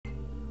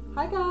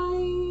Hi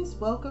guys,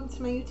 welcome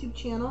to my YouTube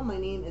channel. My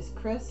name is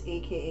Chris,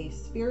 aka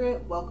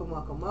Spirit. Welcome,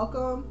 welcome,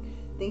 welcome.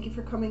 Thank you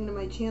for coming to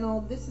my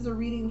channel. This is a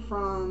reading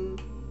for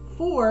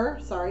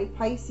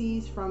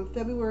Pisces from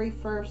February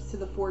 1st to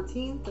the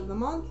 14th of the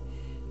month.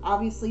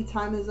 Obviously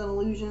time is an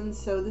illusion,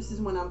 so this is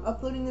when I'm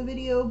uploading the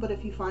video, but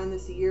if you find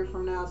this a year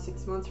from now,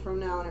 6 months from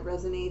now, and it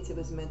resonates, it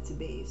was meant to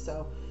be.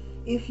 So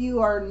if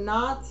you are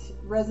not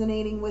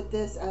resonating with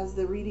this as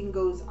the reading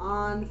goes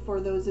on,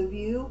 for those of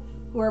you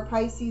who are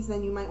Pisces,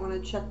 then you might want to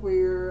check where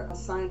your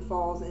sign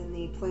falls in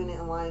the planet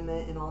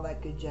alignment and all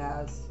that good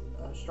jazz,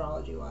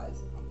 astrology wise.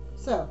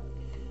 So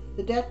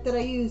the deck that I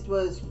used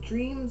was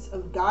Dreams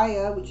of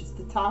Gaia, which is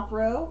the top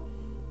row,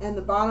 and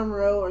the bottom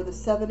row are the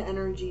 7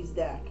 energies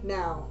deck.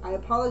 Now I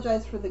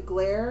apologize for the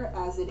glare,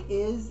 as it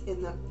is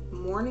in the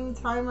morning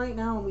time right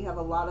now, and we have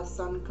a lot of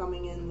sun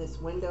coming in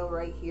this window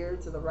right here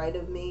to the right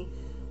of me,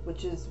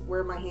 which is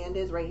where my hand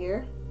is right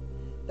here.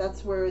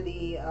 That's where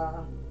the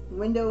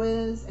window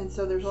is, and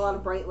so there's a lot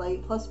of bright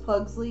light. Plus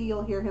Pugsley,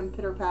 you'll hear him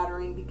pitter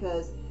pattering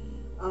because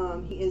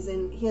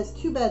he has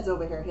 2 beds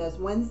over here. He has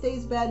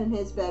Wednesday's bed and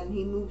his bed, and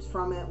he moves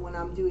from it when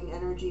I'm doing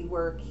energy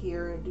work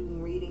here,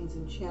 doing readings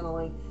and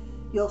channeling.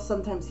 You'll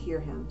sometimes hear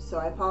him, so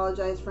I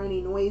apologize for any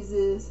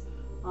noises.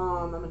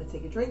 I'm gonna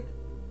take a drink.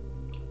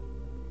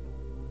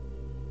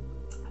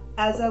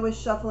 As I was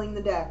shuffling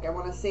the deck, I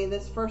want to say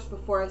this first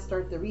before I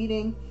start the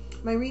reading.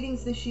 My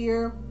readings this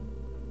year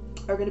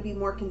are going to be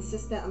more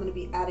consistent. I'm going to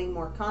be adding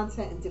more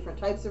content and different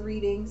types of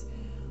readings.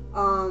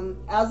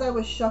 As I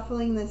was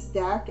shuffling this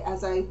deck,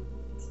 as I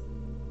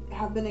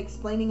have been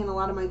explaining in a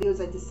lot of my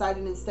videos, I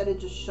decided instead of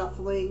just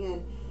shuffling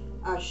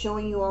and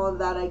showing you all of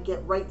that, I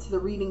get right to the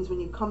readings when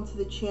you come to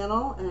the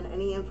channel, and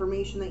any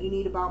information that you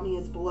need about me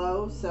is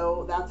below.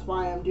 So that's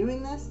why I'm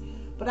doing this.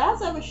 But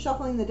as I was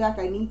shuffling the deck,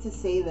 I need to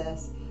say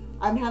this.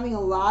 I'm having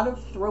a lot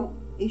of throat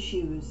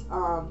issues,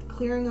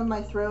 clearing of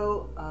my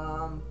throat,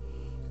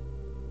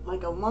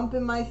 like a lump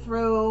in my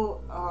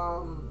throat,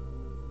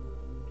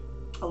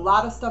 a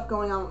lot of stuff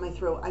going on with my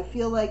throat. I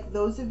feel like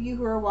those of you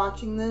who are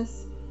watching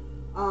this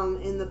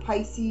in the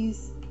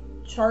Pisces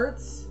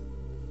charts,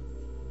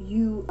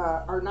 you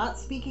are not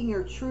speaking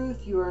your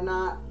truth. You are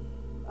not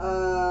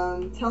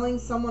telling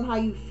someone how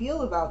you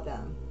feel about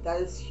them.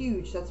 That is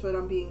huge. That's what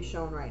I'm being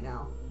shown right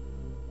now.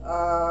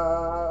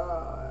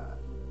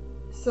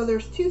 So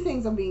there's 2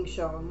 things I'm being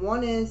shown.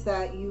 One is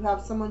that you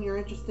have someone you're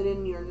interested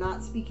in, you're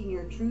not speaking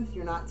your truth,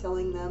 you're not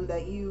telling them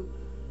that you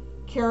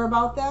care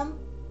about them.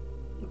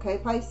 Okay,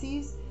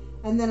 Pisces?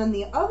 And then on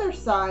the other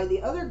side,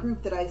 the other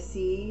group that I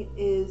see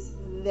is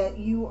that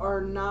you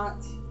are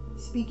not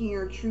speaking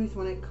your truth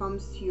when it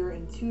comes to your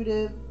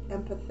intuitive,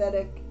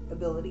 empathetic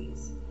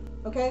abilities.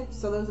 Okay,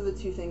 so those are the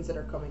 2 things that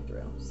are coming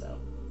through. So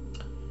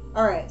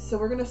alright, so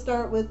we're going to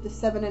start with the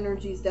 7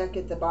 energies deck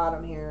at the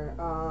bottom here.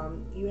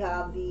 You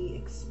have the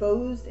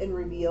exposed and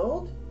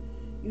revealed,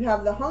 you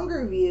have the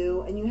hunger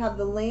view, and you have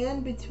the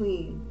land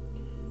between.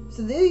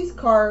 So these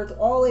cards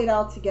all laid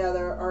out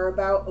together are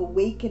about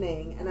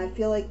awakening, and I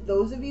feel like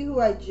those of you who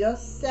I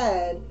just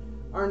said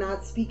are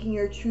not speaking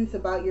your truth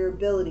about your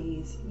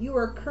abilities, you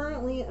are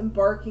currently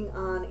embarking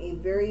on a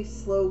very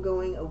slow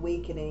going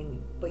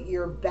awakening, but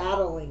you're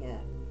battling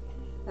it.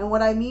 And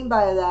what I mean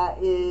by that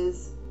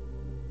is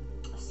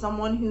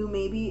someone who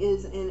maybe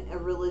is in a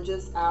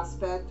religious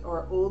aspect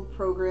or old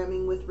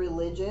programming with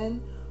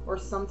religion or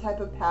some type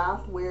of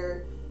path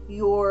where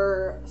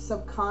your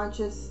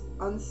subconscious,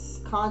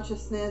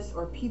 unconsciousness,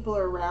 or people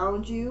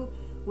around you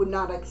would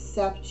not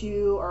accept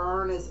you or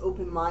aren't as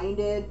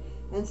open-minded,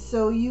 and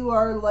so you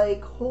are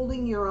like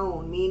holding your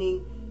own,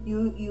 meaning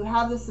you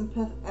have this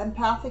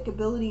empathic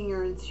ability in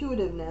your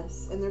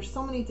intuitiveness, and there's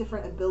so many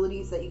different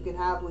abilities that you can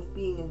have with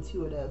being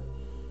intuitive.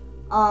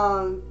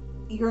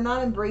 You're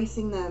not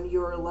embracing them.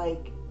 You're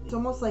like, it's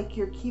almost like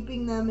you're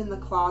keeping them in the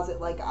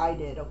closet like I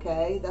did,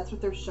 okay? That's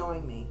what they're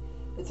showing me.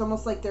 It's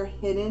almost like they're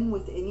hidden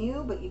within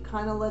you, but you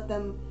kind of let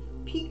them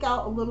peek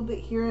out a little bit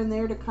here and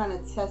there to kind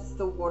of test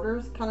the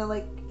waters, kind of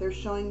like they're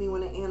showing me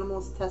when an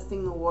animal's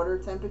testing the water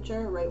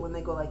temperature, right? When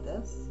they go like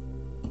this,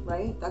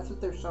 right? That's what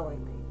they're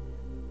showing me.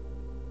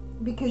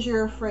 Because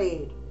you're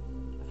afraid.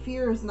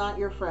 Fear is not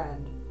your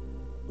friend.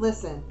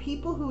 Listen,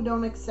 people who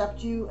don't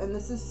accept you, and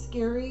this is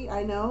scary,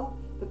 I know,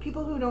 but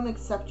people who don't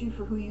accept you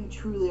for who you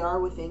truly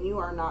are within you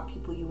are not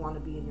people you want to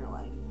be in your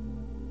life.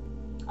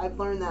 I've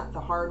learned that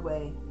the hard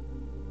way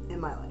in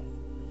my life.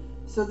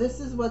 So this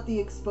is what the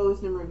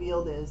exposed and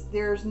revealed is.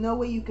 There's no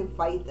way you can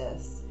fight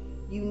this.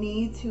 You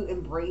need to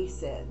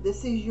embrace it.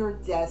 This is your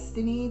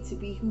destiny to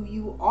be who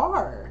you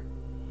are.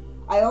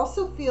 I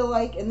also feel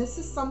like, and this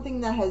is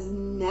something that has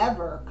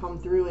never come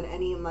through in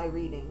any of my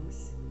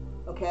readings.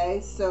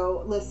 Okay,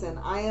 so listen,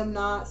 I am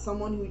not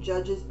someone who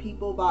judges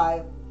people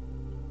by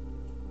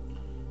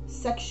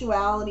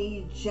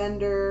sexuality,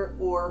 gender,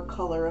 or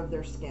color of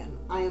their skin.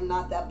 I am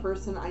not that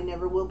person. I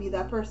never will be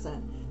that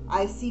person.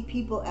 I see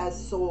people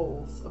as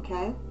souls,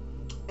 okay?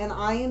 And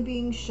I am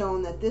being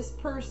shown that this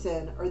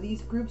person or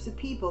these groups of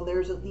people,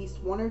 there's at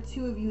least 1 or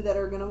 2 of you that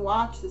are going to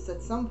watch this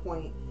at some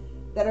point,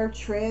 that are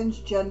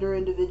transgender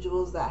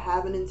individuals that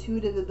have an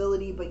intuitive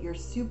ability, but you're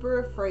super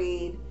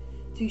afraid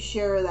to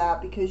share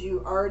that because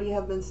you already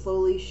have been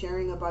slowly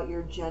sharing about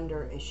your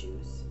gender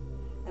issues.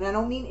 And I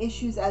don't mean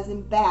issues as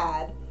in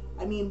bad.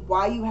 I mean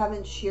why you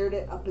haven't shared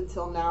it up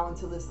until now,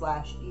 until this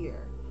last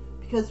year.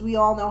 Because we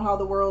all know how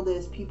the world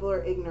is. People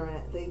are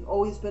ignorant. They've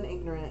always been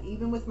ignorant.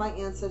 Even with my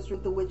ancestors,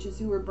 the witches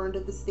who were burned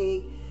at the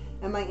stake,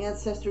 and my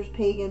ancestors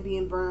pagan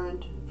being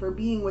burned for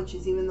being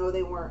witches even though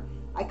they weren't.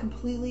 I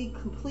completely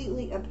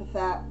am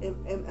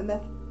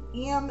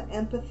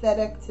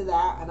empathetic to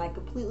that, and I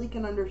completely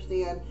can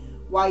understand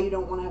why you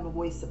don't want to have a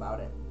voice about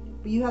it.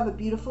 But you have a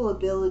beautiful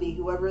ability,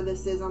 whoever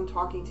this is I'm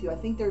talking to. I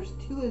think there's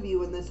 2 of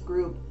you in this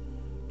group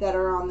that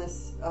are on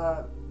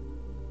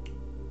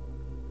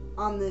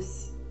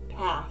this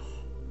path.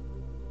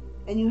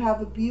 And you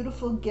have a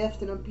beautiful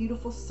gift and a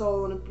beautiful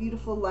soul and a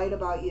beautiful light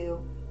about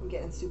you. I'm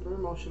getting super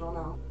emotional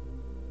now.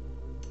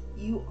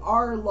 You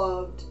are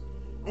loved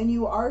and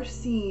you are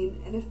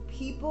seen, and if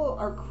people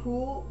are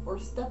cruel or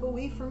step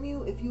away from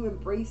you, if you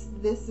embrace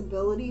this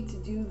ability to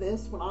do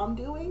this, what I'm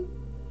doing,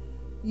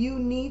 you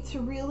need to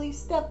really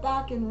step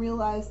back and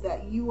realize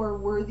that you are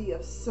worthy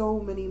of so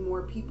many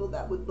more people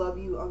that would love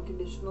you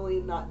unconditionally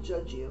and not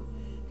judge you.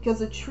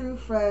 Because a true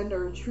friend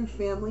or a true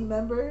family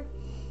member,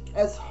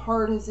 as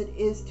hard as it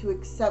is to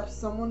accept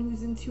someone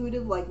who's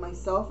intuitive like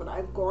myself, and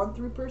I've gone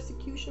through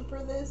persecution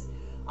for this,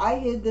 I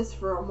hid this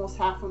for almost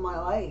half of my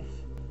life.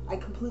 I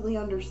completely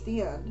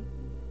understand.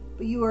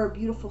 But you are a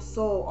beautiful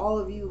soul, all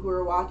of you who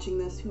are watching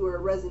this, who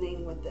are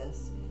resonating with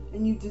this.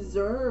 And you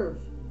deserve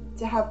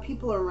to have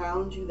people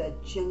around you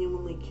that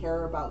genuinely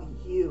care about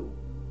you.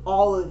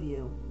 All of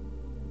you.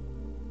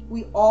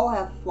 We all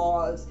have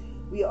flaws.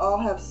 We all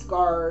have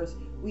scars.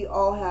 We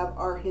all have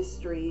our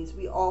histories.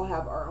 We all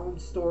have our own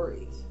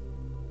stories.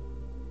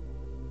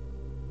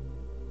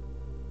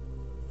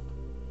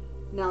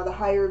 Now the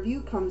higher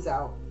view comes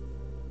out.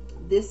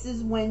 This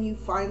is when you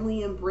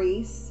finally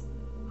embrace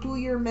who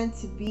you're meant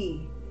to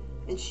be.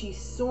 And she's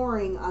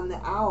soaring on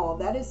the owl.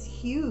 That is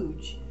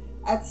huge.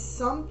 At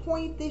some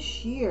point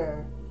this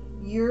year,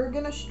 you're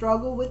going to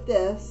struggle with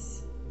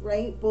this,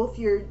 right?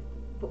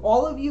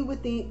 All of you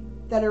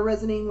that are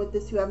resonating with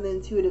this who have the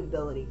intuitive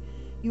ability.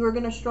 You are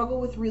going to struggle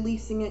with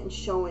releasing it and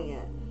showing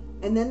it.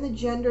 And then the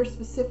gender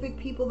specific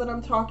people that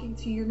I'm talking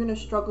to, you're going to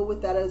struggle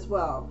with that as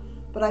well.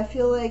 But I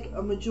feel like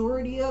a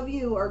majority of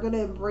you are going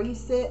to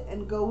embrace it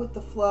and go with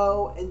the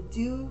flow and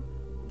do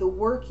the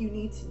work you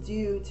need to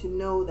do to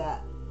know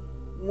that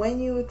when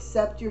you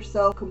accept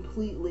yourself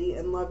completely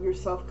and love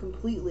yourself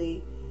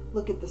completely,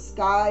 look at the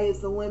sky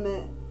is the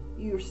limit.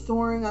 You're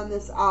soaring on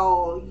this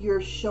owl.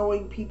 You're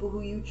showing people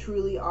who you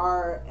truly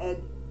are, and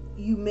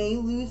you may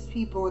lose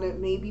people and it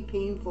may be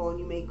painful and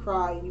you may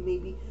cry and you may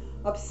be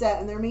upset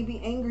and there may be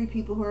angry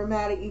people who are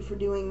mad at you for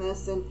doing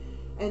this and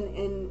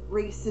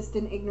racist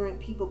and ignorant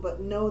people,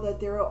 but know that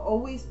there are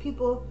always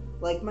people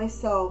like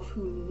myself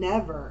who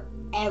never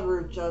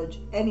ever judge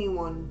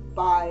anyone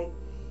by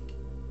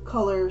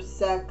color,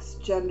 sex,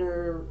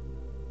 gender,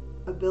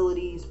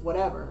 abilities,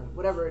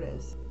 whatever it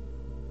is.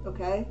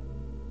 Okay?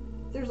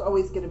 There's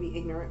always going to be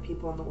ignorant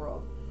people in the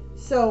world.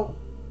 So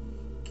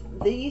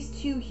these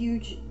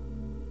huge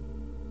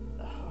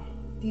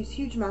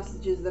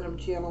messages that I'm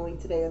channeling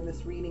today in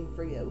this reading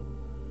for you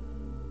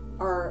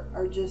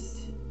are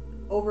just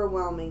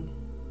overwhelming,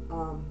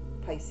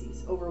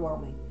 Pisces,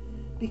 overwhelming.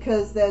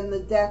 Because then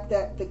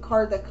the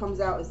card that comes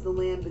out is the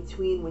Land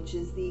Between, which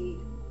is the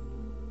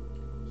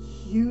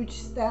huge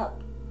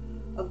step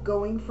of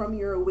going from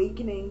your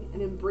awakening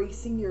and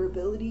embracing your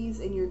abilities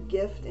and your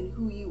gift and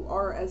who you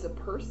are as a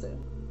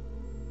person.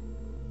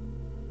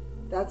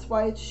 That's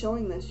why it's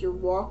showing this. You're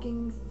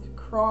walking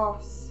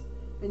across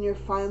and you're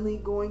finally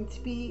going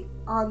to be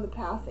on the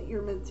path that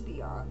you're meant to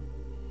be on.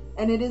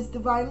 And it is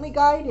divinely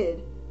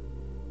guided.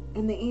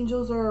 And the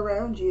angels are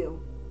around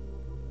you.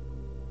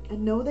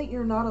 And know that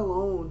you're not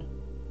alone.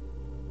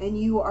 And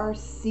you are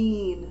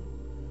seen.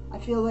 I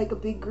feel like a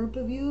big group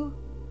of you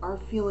are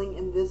feeling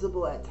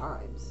invisible at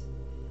times,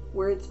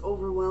 where it's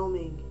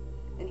overwhelming.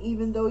 And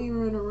even though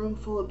you're in a room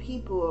full of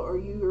people or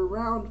you're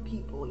around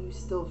people, you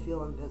still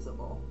feel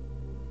invisible.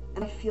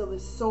 And I feel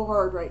this so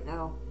hard right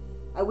now.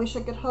 I wish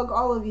I could hug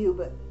all of you,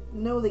 but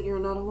know that you're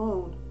not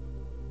alone.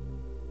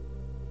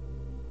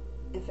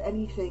 If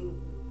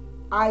anything,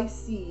 I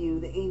see you,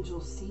 the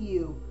angels see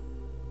you.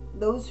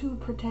 Those who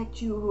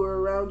protect you, who are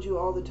around you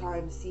all the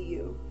time, see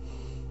you.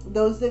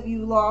 Those that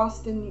you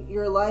lost in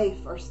your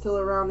life are still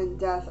around in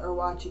death, are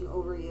watching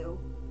over you.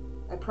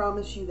 I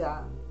promise you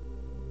that.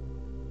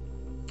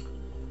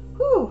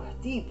 Whew,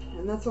 deep.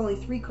 And that's only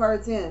 3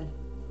 cards in.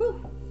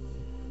 Whew.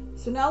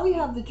 So now we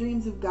have the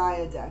Dreams of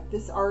Gaia deck.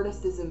 This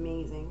artist is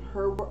amazing.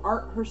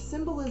 Her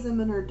symbolism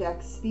in her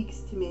deck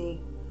speaks to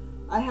me.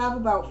 I have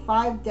about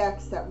 5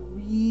 decks that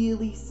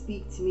really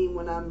speak to me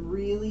when I'm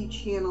really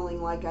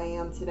channeling like I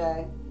am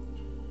today.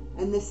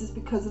 And this is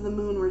because of the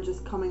moon we're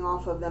just coming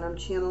off of that I'm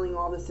channeling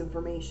all this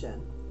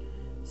information.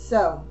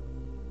 So,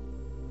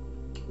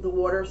 the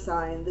water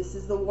sign. This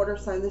is the water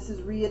sign. This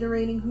is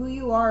reiterating who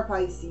you are,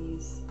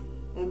 Pisces.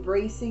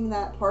 Embracing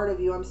that part of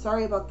you. I'm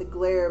sorry about the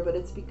glare, but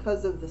it's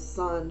because of the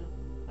sun.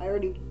 I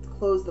already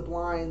closed the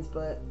blinds,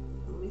 but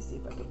let me see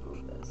if I can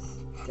move this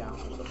down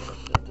a little bit.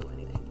 If it'll do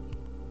anything.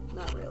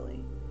 Not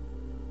really.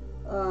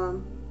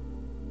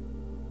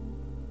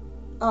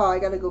 Oh, I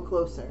gotta go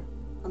closer.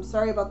 I'm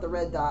sorry about the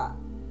red dot.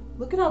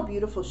 Look at how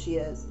beautiful she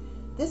is.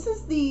 This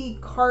is the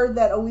card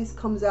that always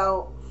comes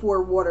out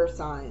for water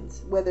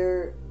signs.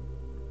 Whether,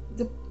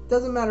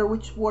 doesn't matter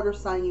which water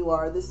sign you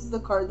are, this is the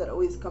card that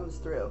always comes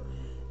through.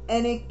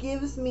 And it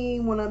gives me,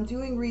 when I'm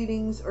doing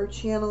readings or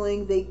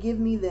channeling, they give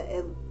me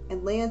the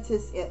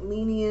Atlantis,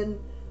 Atlantean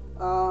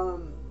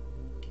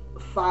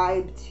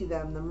vibe to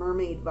them, the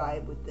mermaid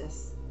vibe with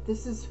this.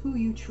 This is who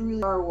you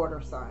truly are,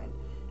 water sign.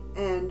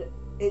 And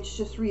it's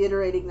just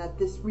reiterating that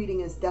this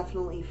reading is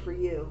definitely for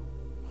you.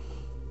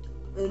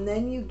 And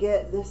then you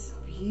get this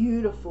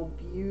beautiful,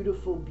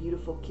 beautiful,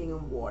 beautiful King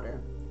of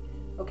Water.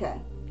 Okay,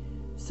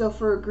 so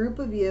for a group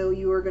of you,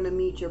 you are going to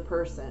meet your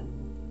person.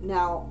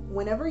 Now,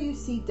 whenever you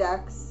see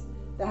decks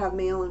that have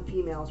male and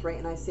females, right,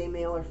 and I say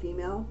male or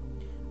female,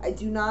 I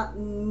do not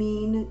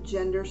mean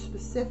gender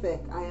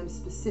specific. I am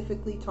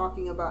specifically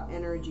talking about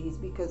energies,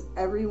 because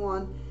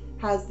everyone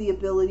has the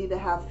ability to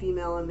have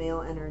female and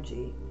male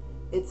energy.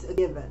 It's a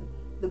given.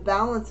 The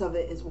balance of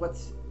it is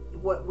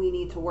what we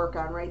need to work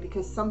on, right?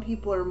 Because some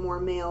people are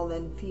more male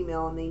than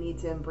female, and they need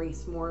to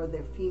embrace more of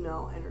their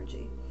female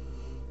energy.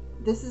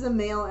 This is a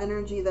male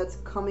energy that's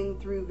coming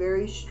through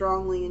very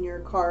strongly in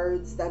your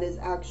cards. That is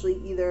actually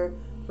either,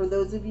 for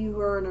those of you who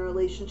are in a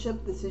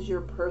relationship, this is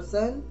your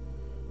person.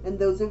 And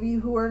those of you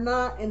who are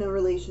not in a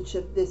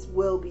relationship, this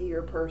will be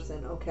your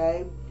person,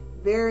 okay?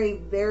 Very,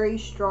 very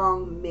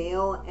strong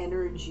male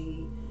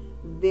energy.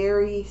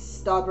 Very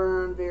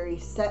stubborn, very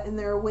set in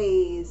their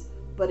ways,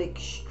 but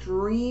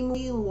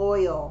extremely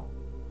loyal.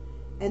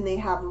 And they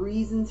have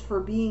reasons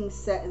for being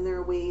set in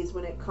their ways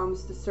when it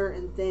comes to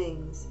certain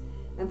things.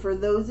 And for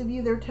those of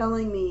you, they're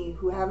telling me,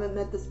 who haven't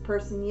met this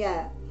person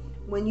yet,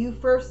 when you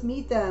first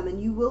meet them,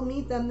 and you will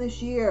meet them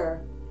this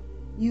year,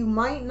 you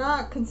might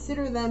not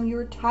consider them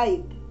your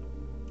type.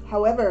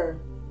 However,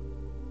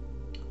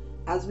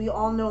 as we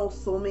all know,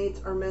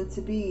 soulmates are meant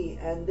to be,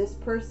 and this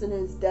person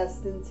is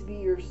destined to be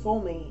your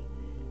soulmate.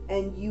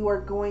 And you are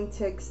going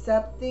to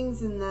accept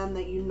things in them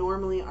that you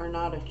normally are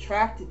not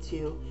attracted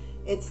to.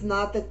 It's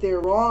not that they're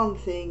wrong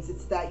things,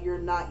 it's that you're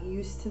not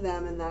used to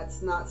them, and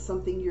that's not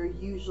something you're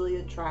usually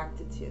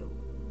attracted to.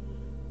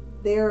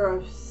 They're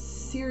a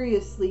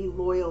seriously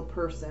loyal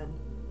person,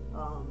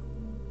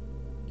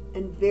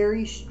 and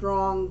very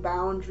strong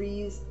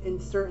boundaries in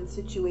certain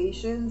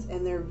situations,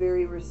 and they're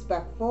very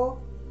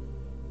respectful,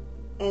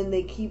 and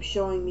they keep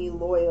showing me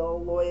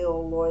loyal,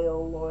 loyal,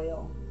 loyal,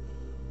 loyal.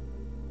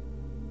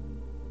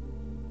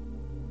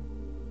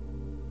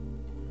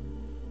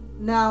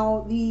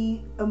 Now,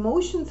 the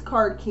emotions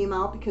card came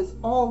out because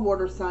all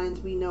water signs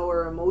we know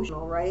are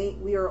emotional, right?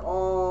 We are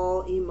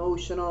all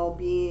emotional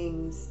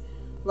beings,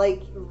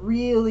 like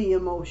really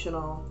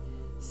emotional.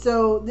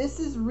 So this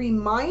is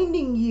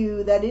reminding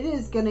you that it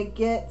is going to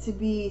get to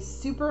be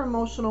super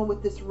emotional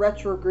with this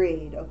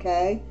retrograde,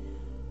 okay?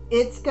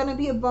 It's going to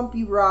be a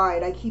bumpy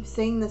ride. I keep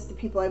saying this to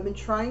people. I've been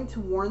trying to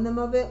warn them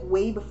of it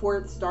way before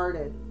it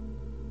started.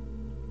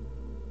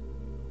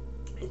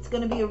 It's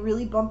going to be a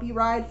really bumpy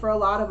ride for a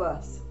lot of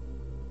us.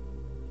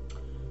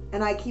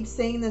 And I keep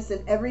saying this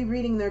in every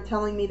reading. They're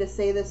telling me to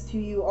say this to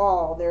you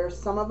all. There are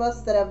some of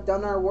us that have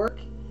done our work,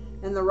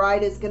 and the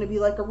ride is going to be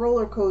like a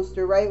roller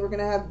coaster, right? We're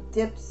going to have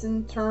dips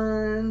and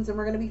turns, and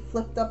we're going to be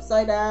flipped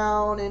upside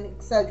down, and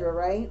etc.,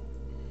 right?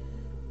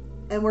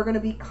 And we're going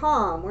to be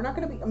calm. We're not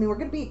going to be, we're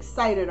going to be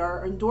excited.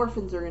 Our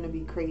endorphins are going to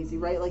be crazy,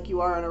 right? Like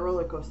you are on a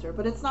roller coaster.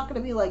 But it's not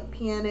going to be like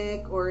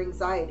panic or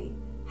anxiety.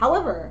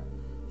 However,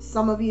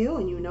 some of you,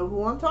 and you know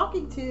who I'm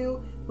talking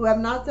to, who have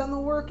not done the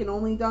work and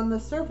only done the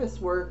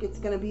surface work, it's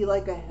going to be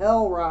like a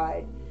hell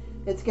ride.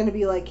 It's going to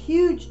be like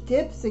huge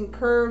dips and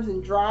curves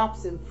and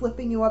drops and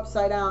flipping you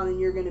upside down, and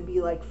you're going to be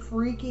like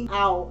freaking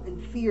out,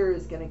 and fear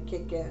is going to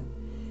kick in.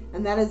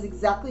 And that is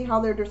exactly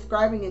how they're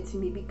describing it to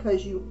me,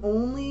 because you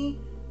only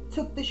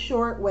took the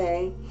short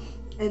way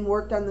and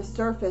worked on the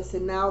surface,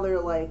 and now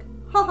they're like,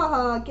 ha ha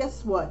ha,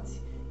 guess what?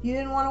 You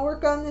didn't want to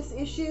work on this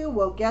issue?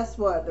 Well, guess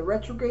what? The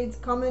retrograde's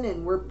coming,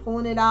 and we're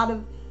pulling it out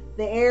of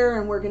the air,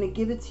 and we're going to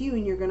give it to you,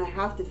 and you're going to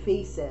have to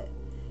face it.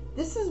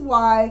 This is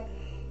why,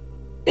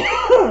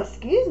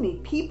 excuse me,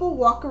 people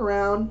walk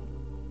around,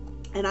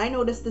 and I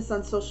noticed this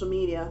on social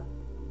media,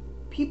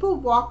 people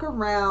walk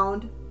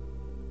around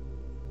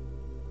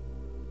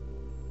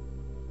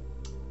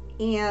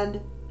and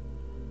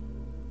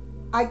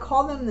I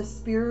call them the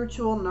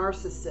spiritual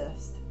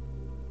narcissist.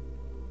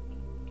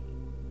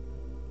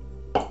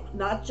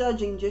 Not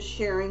judging, just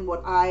sharing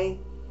what I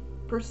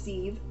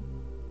perceive.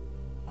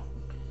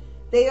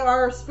 They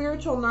are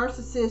spiritual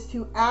narcissists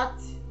who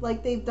act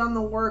like they've done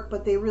the work,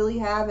 but they really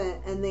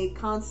haven't, and they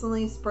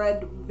constantly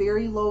spread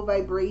very low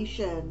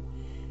vibration,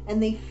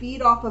 and they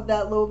feed off of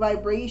that low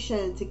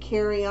vibration to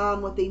carry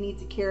on what they need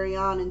to carry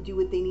on and do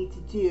what they need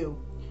to do.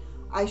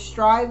 I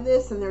strive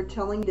this, and they're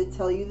telling me to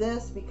tell you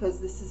this because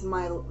this is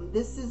my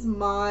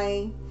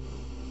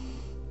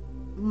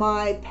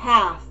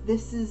path.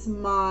 This is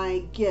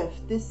my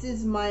gift. This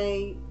is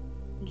my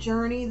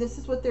journey. This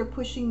is what they're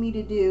pushing me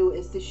to do,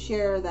 is to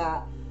share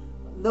that.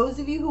 Those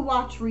of you who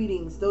watch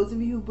readings, those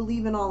of you who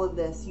believe in all of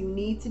this, you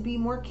need to be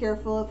more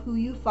careful of who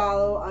you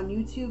follow on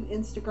YouTube,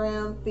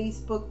 Instagram,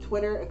 Facebook,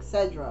 Twitter,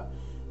 etc.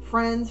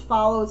 Friends,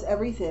 follows,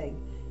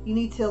 everything. You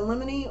need to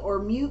eliminate or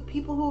mute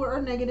people who are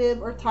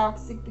negative or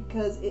toxic,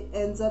 because it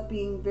ends up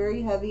being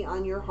very heavy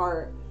on your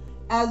heart.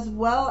 As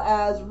well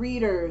as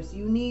readers,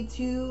 you need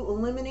to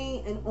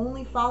eliminate and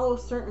only follow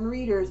certain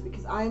readers,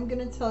 because I'm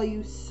going to tell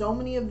you, so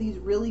many of these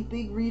really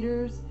big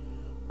readers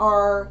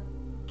are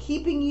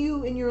keeping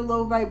you in your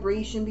low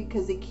vibration,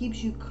 because it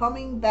keeps you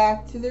coming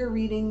back to their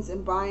readings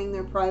and buying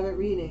their private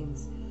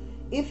readings.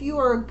 If you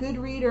are a good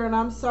reader, and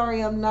I'm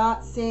sorry, I'm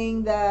not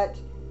saying that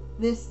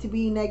this to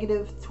be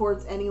negative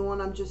towards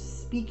anyone, I'm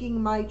just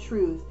speaking my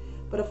truth.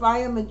 But if I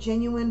am a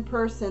genuine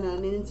person,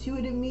 an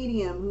intuitive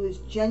medium who is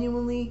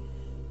genuinely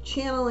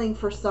channeling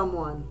for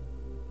someone,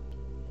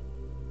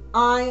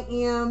 I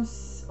am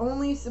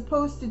only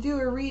supposed to do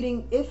a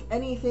reading, if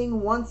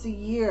anything, once a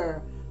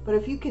year. But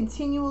if you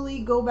continually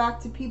go back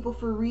to people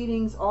for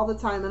readings all the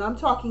time, and I'm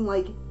talking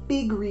like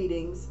big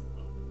readings,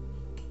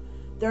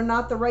 they're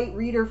not the right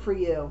reader for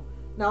you.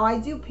 Now, I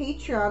do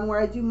Patreon where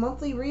I do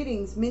monthly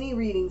readings, mini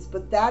readings,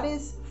 but that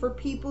is for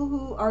people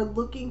who are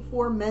looking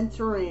for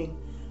mentoring.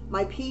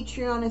 My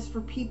Patreon is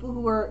for people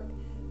who are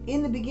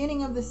in the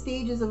beginning of the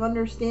stages of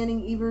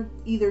understanding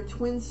either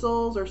twin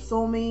souls or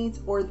soulmates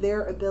or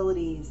their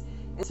abilities.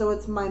 And so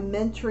it's my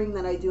mentoring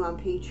that I do on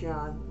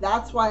Patreon.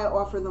 That's why I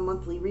offer the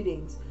monthly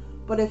readings.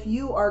 But if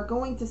you are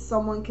going to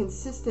someone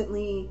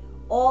consistently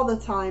all the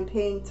time,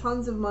 paying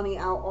tons of money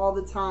out all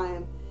the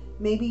time,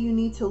 maybe you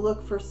need to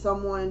look for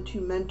someone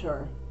to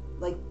mentor,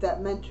 like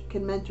that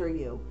can mentor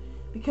you.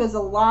 Because a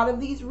lot of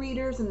these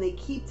readers, and they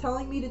keep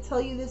telling me to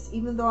tell you this,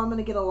 even though I'm going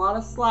to get a lot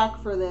of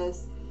slack for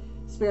this,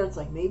 Spirit's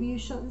like, maybe you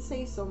shouldn't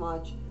say so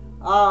much.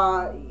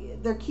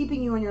 They're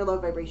keeping you in your low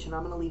vibration.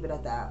 I'm going to leave it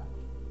at that.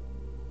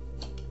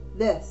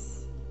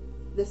 This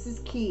is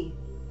key.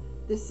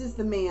 This is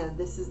the man.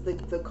 This is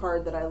the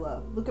card that I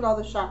love. Look at all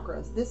the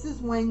chakras. This is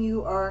when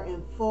you are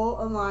in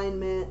full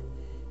alignment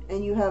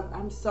and you have,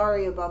 I'm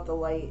sorry about the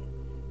light.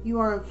 You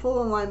are in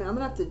full alignment. I'm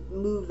going to have to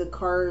move the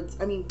cards.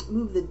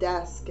 Move the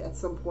desk at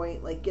some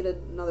point. Like, get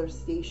another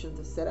station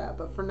to sit at.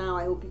 But for now,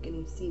 I hope you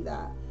can see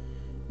that.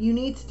 You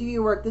need to do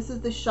your work. This is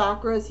the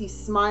chakras. He's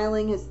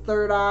smiling, his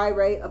third eye,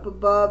 right up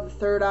above the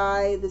third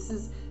eye. This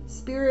is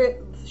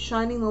Spirit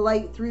shining the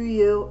light through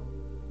you.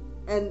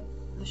 And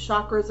the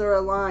chakras are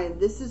aligned.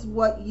 This is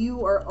what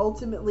you are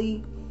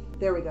ultimately,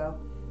 there we go.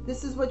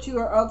 This is what you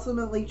are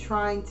ultimately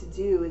trying to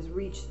do, is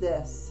reach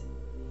this.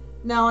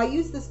 Now, I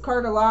use this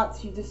card a lot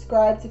to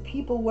describe to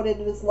people what it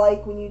is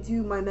like when you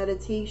do my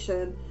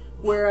meditation,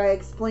 where I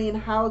explain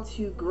how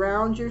to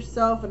ground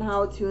yourself and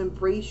how to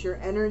embrace your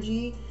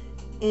energy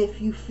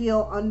if you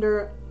feel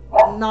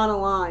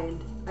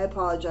non-aligned. I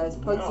apologize.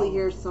 Pugsley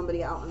hears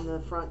somebody out in the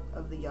front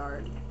of the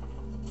yard.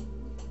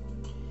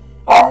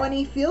 And when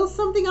he feels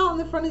something out in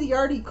the front of the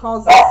yard, he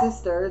calls his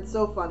sister. It's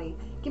so funny.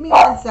 Give me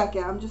 1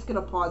 second. I'm just going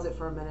to pause it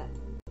for a minute.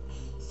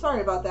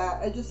 Sorry about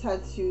that. I just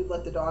had to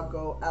let the dog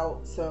go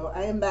out. So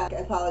I am back. I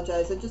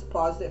apologize. I just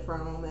paused it for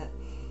a moment.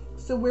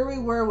 So where we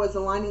were was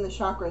aligning the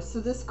chakras. So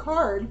this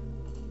card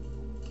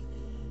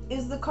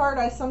is the card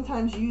I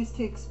sometimes use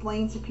to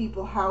explain to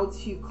people how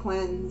to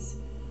cleanse.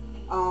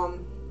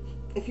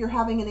 If you're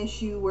having an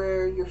issue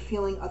where you're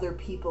feeling other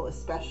people,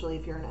 especially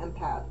if you're an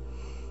empath,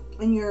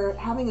 and you're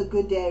having a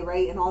good day,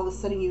 right? And all of a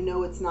sudden you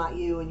know it's not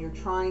you, and you're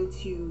trying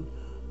to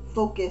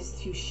focus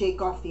to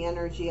shake off the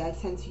energy. I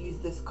tend to use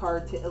this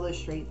card to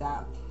illustrate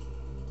that.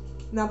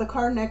 Now the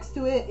card next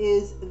to it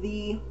is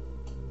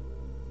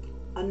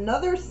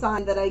another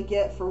sign that I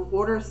get for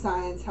water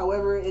signs.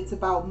 However, it's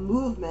about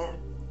movement.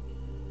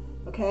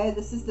 Okay,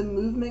 this is the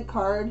movement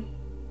card.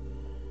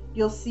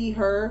 You'll see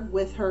her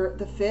with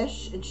the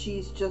fish, and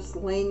she's just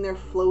laying there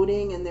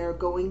floating, and they're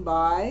going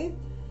by.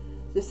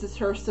 This is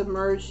her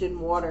submerged in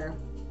water.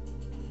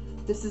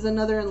 This is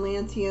another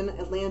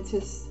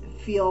Atlantis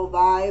feel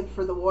vibe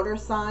for the water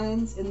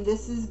signs, and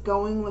this is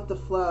going with the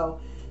flow.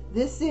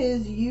 This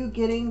is you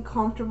getting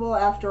comfortable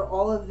after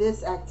all of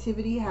this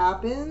activity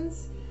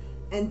happens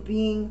and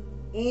being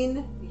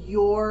in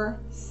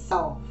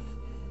yourself,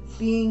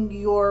 being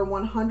your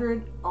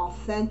 100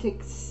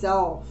 authentic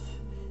self.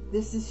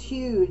 This is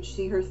huge.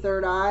 See her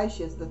third eye?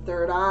 She has the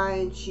third eye,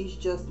 and she's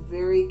just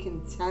very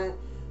content,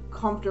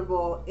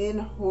 comfortable in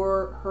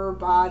her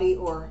body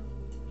or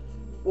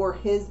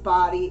his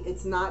body.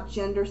 It's not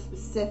gender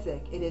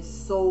specific. It is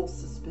soul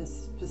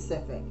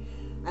specific.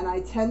 And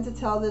I tend to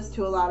tell this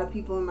to a lot of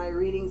people in my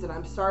readings, and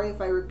I'm sorry if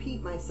I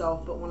repeat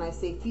myself, but when I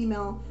say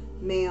female,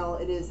 male,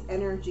 it is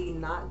energy,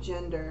 not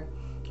gender.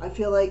 I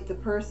feel like the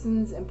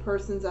persons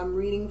I'm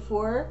reading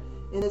for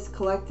in this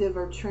collective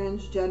are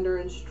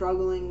transgender and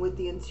struggling with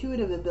the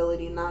intuitive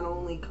ability, not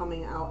only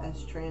coming out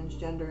as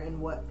transgender and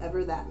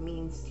whatever that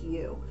means to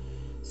you.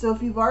 So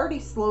if you've already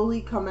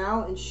slowly come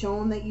out and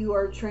shown that you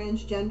are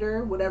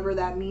transgender, whatever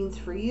that means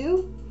for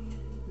you,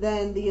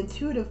 then the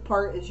intuitive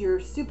part is you're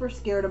super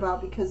scared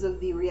about because of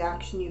the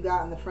reaction you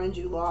got and the friends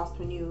you lost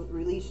when you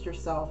released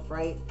yourself,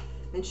 right?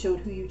 And showed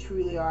who you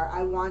truly are.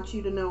 I want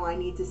you to know, I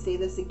need to say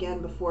this again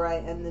before I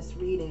end this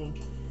reading,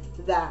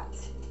 that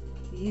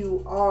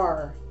you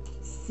are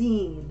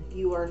seen.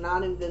 You are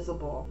not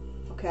invisible,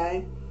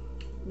 okay?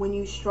 When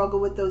you struggle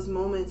with those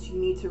moments, you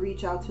need to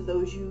reach out to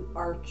those you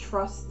are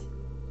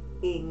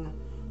trusting,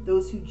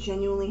 those who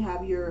genuinely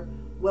have your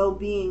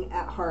well-being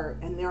at heart,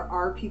 and there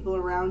are people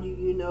around you,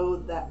 you know,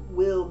 that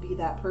will be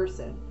that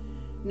person.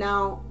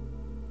 Now,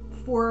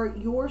 for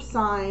your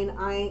sign,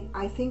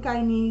 I think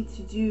I need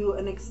to do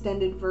an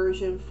extended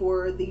version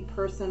for the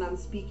person I'm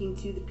speaking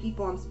to, the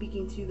people I'm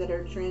speaking to that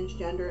are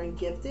transgender and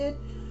gifted.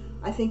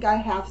 I think I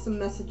have some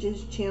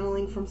messages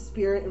channeling from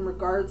spirit in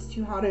regards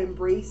to how to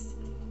embrace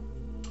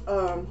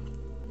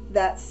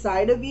that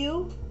side of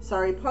you.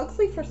 Sorry,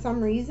 Pugsley, for some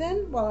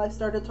reason, while I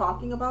started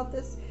talking about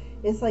this,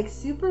 is like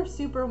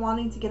super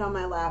wanting to get on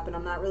my lap, and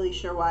I'm not really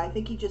sure why. I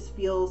think he just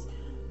feels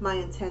my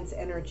intense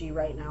energy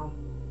right now.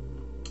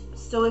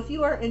 So if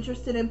you are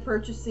interested in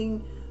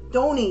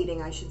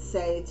donating, I should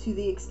say, to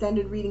the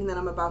extended reading that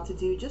I'm about to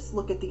do, just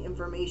look at the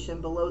information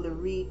below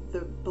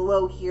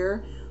below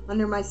here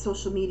under my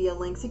social media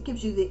links. It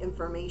gives you the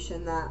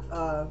information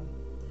that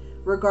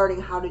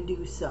regarding how to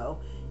do so.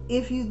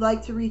 If you'd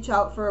like to reach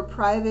out for a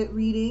private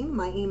reading,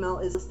 my email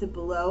is listed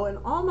below, and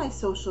all my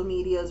social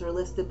medias are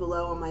listed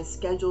below on my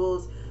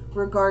schedules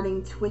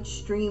regarding Twitch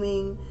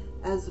streaming,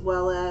 as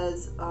well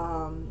as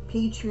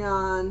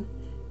Patreon,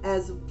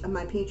 as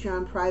my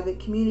Patreon private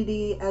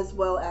community, as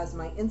well as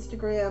my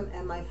Instagram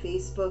and my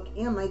Facebook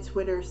and my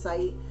Twitter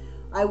site.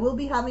 I will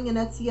be having an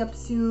Etsy up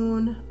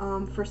soon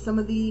for some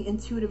of the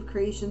intuitive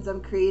creations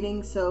I'm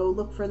creating, so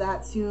look for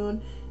that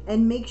soon.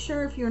 And make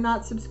sure, if you're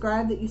not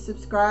subscribed, that you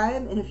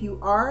subscribe. And if you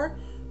are,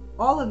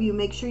 all of you,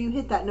 make sure you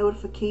hit that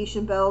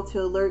notification bell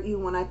to alert you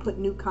when I put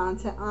new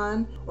content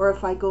on, or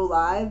if I go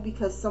live,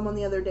 because someone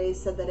the other day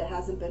said that it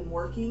hasn't been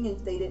working and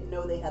they didn't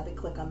know they had to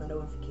click on the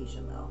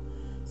notification bell.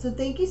 So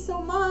thank you so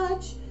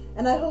much,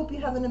 and I hope you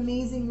have an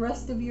amazing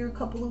rest of your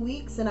couple of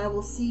weeks, and I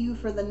will see you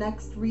for the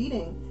next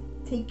reading.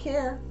 Take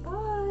care. Bye.